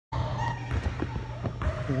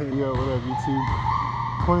Yo, what up,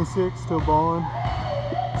 YouTube? 26, still balling.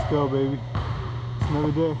 Let's go, baby. It's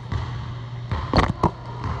another day.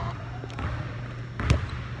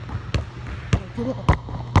 Get up.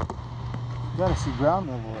 You gotta see ground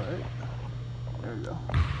level, right? There we go.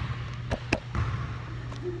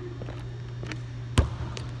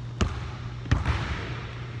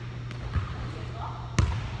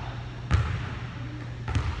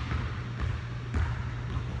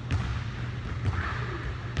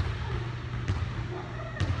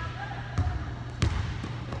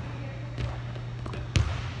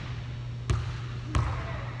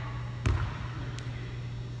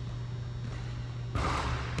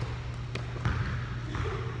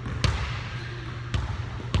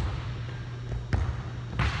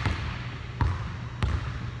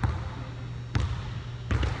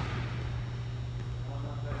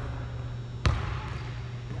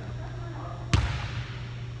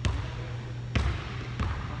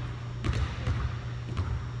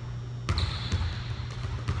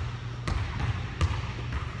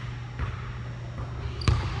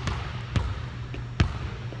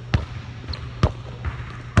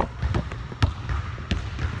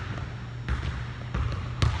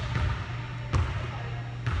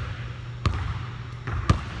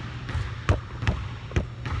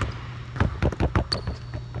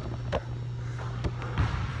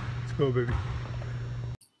 Go, baby.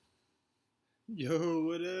 Yo,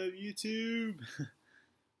 what up, YouTube?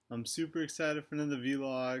 I'm super excited for another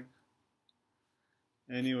vlog.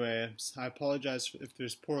 Anyway, I apologize if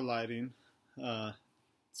there's poor lighting.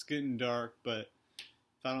 It's getting dark, but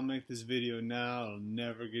if I don't make this video now, it'll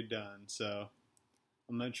never get done. So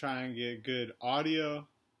I'm gonna try and get good audio,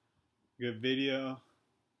 good video.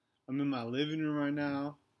 I'm in my living room right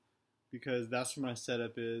now because that's where my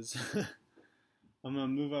setup is. I'm gonna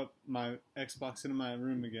move up my Xbox into my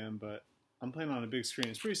room again, but I'm playing on a big screen.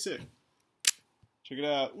 It's pretty sick. Check it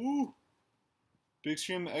out. Ooh! Big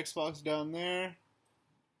screen, the Xbox down there.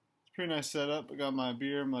 It's a pretty nice setup. I got my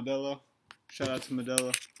beer, Modelo. Shout out to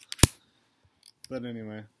Modelo. But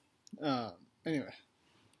anyway. I've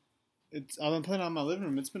been playing on my living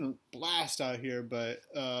room. It's been a blast out here, but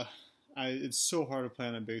it's so hard to play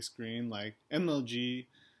on a big screen. Like MLG,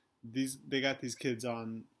 they got these kids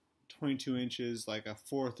on 22 inches, like a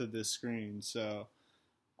fourth of this screen. So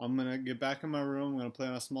I'm gonna get back in my room. I'm gonna play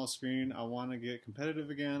on a small screen. I want to get competitive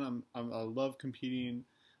again. I love competing.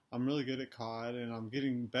 I'm really good at COD, and I'm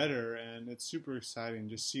getting better, and it's super exciting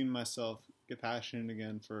just seeing myself get passionate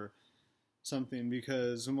again for something.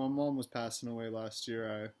 Because when my mom was passing away last year,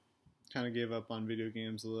 I kind of gave up on video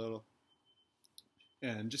games a little,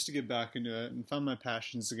 and just to get back into it and find my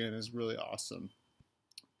passions again is really awesome.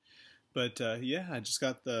 But yeah, I just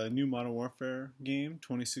got the new Modern Warfare game,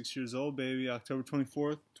 26 years old, baby, October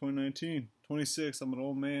 24th, 2019. 26, I'm an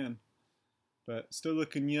old man, but still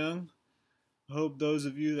looking young. I hope those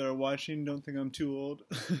of you that are watching don't think I'm too old.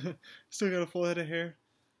 Still got a full head of hair.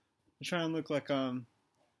 I try and look like I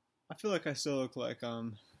feel like I still look like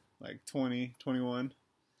 20, 21.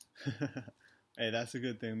 Hey, that's a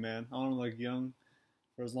good thing, man. I want to look young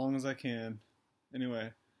for as long as I can.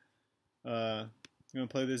 Anyway, I'm going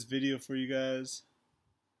to play this video for you guys.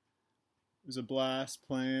 It was a blast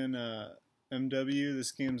playing MW.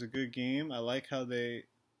 This game's a good game. I like how they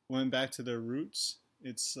went back to their roots.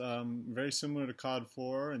 It's very similar to COD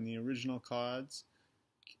 4 and the original CODs.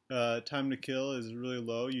 Time to kill is really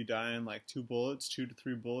low. You die in like 2 to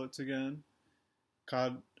 3 bullets again.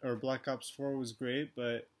 COD or Black Ops 4 was great,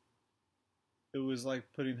 but it was like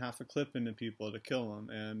putting half a clip into people to kill them,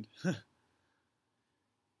 and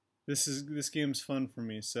This game's fun for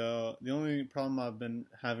me. So the only problem I've been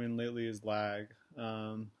having lately is lag.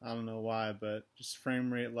 I don't know why, but just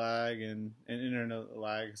frame rate lag and internet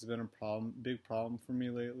lag has been a big problem for me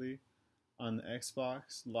lately on the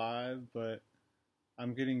Xbox Live. But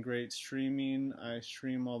I'm getting great streaming. I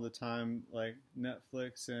stream all the time, like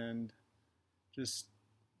Netflix and just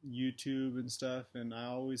YouTube and stuff, and I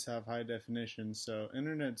always have high definition. So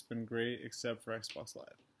internet's been great except for Xbox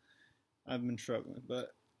Live. I've been struggling,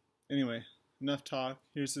 but anyway, enough talk.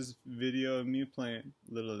 Here's this video of me playing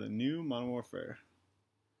a little of the new Modern Warfare.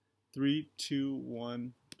 3, 2,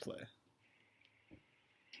 1, play.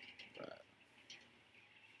 Right.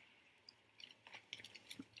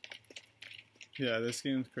 Yeah, this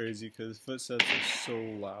game's crazy because footsteps are so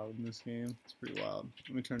loud in this game. It's pretty wild.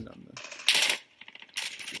 Let me turn down the...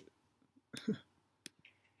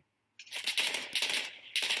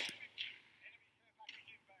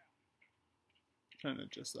 Trying to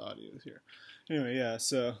adjust the audio here. Anyway, yeah,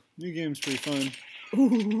 so new game's pretty fun.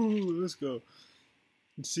 Ooh, let's go.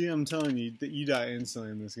 See, I'm telling you that you die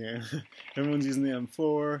instantly in this game. Everyone's using the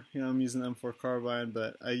M4. You know, I'm using the M4 carbine,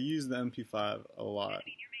 but I use the MP5 a lot.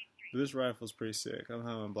 But this rifle's pretty sick. I'm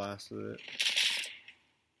having a blast with it.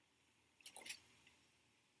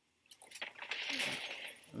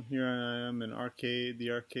 And here I am in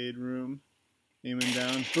the arcade room, aiming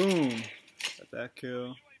down. Boom! Got that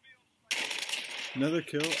kill. Another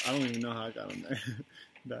kill. I don't even know how I got him there.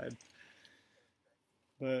 Died.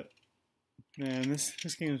 But man,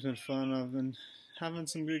 this game's been fun. I've been having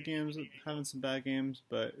some good games, having some bad games,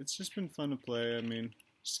 but it's just been fun to play. I mean,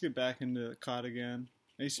 just get back into COD again.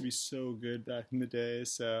 I used to be so good back in the day,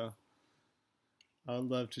 so I would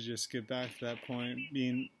love to just get back to that point.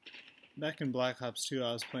 Being back in Black Ops 2,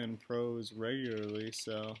 I was playing pros regularly,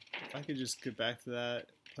 so if I could just get back to that,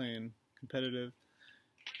 playing competitive,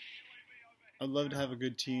 I'd love to have a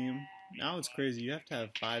good team. Now it's crazy. You have to have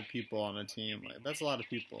 5 people on a team. Like, that's a lot of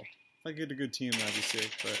people. If I get a good team, that'd be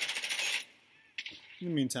sick, but in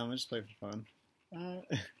the meantime, I just play for fun.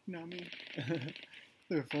 Not me.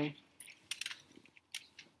 Play for fun.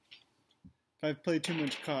 If I play too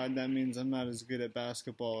much COD, that means I'm not as good at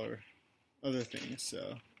basketball or other things,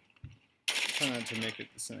 so try not to make it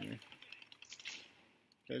the same.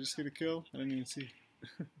 Did I just get a kill? I didn't even see.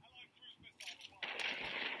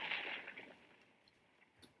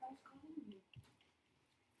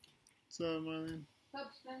 What's up, Marlene? What's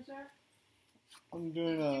up, Spencer? I'm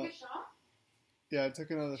doing Did you take a shot? Yeah, I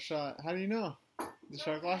took another shot. How do you know? The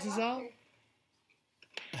shot glass is out?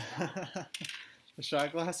 The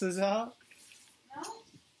shot glass is out? No?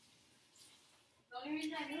 The only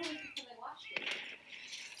reason I knew was because I watched it.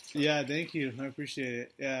 Yeah, thank you. I appreciate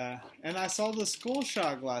it. Yeah. And I saw the skull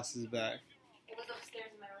shot glasses back. It was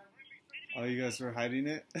upstairs in my room. Oh, you guys were hiding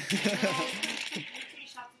it? No, you were taking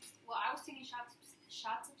shots. Well, I was taking shots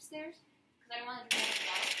upstairs because I didn't want to do anything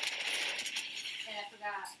else. And I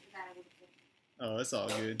forgot that I would have put. Oh, it's all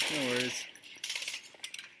good. No worries.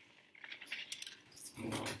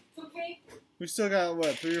 It's okay. We still got,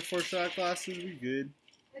 what, 3 or 4 shot glasses? We good.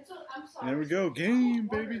 I'm sorry. There we go. Game,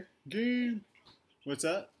 baby. Game. What's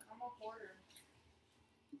that? I'm a hoarder.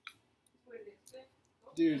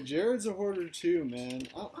 Dude, Jared's a hoarder too, man.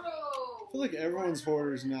 I Bro. feel like everyone's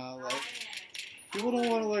hoarders now. Like, people don't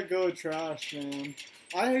want to let go of trash, man.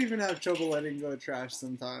 I even have trouble letting go of trash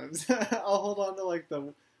sometimes. I'll hold on to like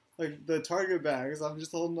the Target bags. I'm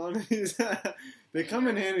just holding on to these. They come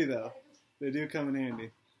in handy though. They do come in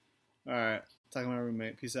handy. All right, talking to my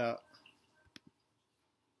roommate. Peace out.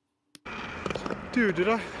 Dude, did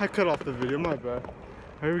I cut off the video? My bad.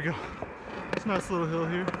 Here we go. It's a nice little hill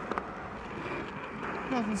here.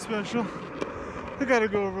 Nothing special. I gotta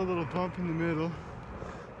go over a little bump in the middle,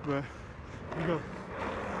 but here we go.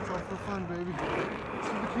 It's all for fun, baby. It's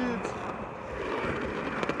for the kids.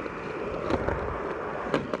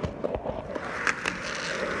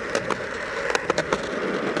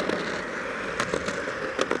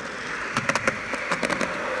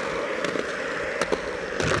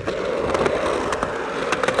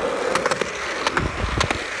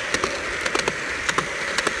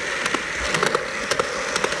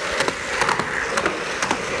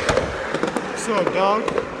 What's up, dog?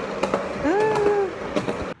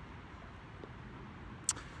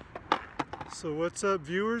 So what's up,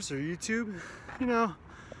 viewers or YouTube? You know,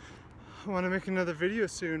 I want to make another video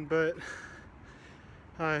soon, but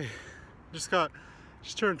I just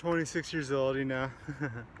turned 26 years old now.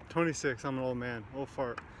 26, I'm an old man, old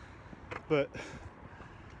fart. But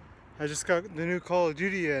I just got the new Call of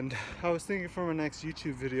Duty, and I was thinking for my next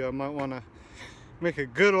YouTube video, I might want to make a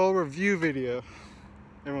good old review video.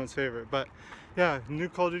 Everyone's favorite. But yeah, new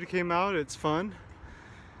Call of Duty came out. It's fun.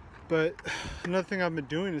 But another thing I've been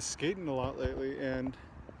doing is skating a lot lately, and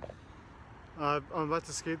I'm about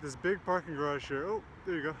to skate this big parking garage here. Oh,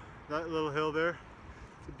 there you go. That little hill there.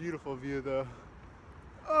 It's a beautiful view though.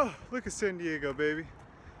 Oh, look at San Diego, baby.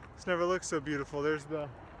 It's never looked so beautiful. There's the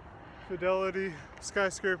Fidelity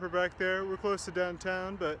skyscraper back there. We're close to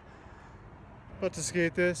downtown, but about to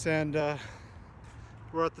skate this, and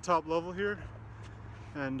we're at the top level here.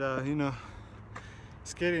 And you know,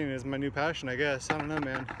 skating is my new passion, I guess. I don't know,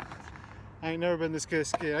 man. I ain't never been this good at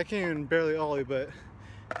skating. I can't even barely ollie, but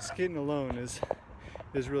skating alone is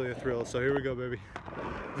really a thrill. So here we go, baby.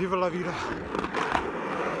 Viva la vida.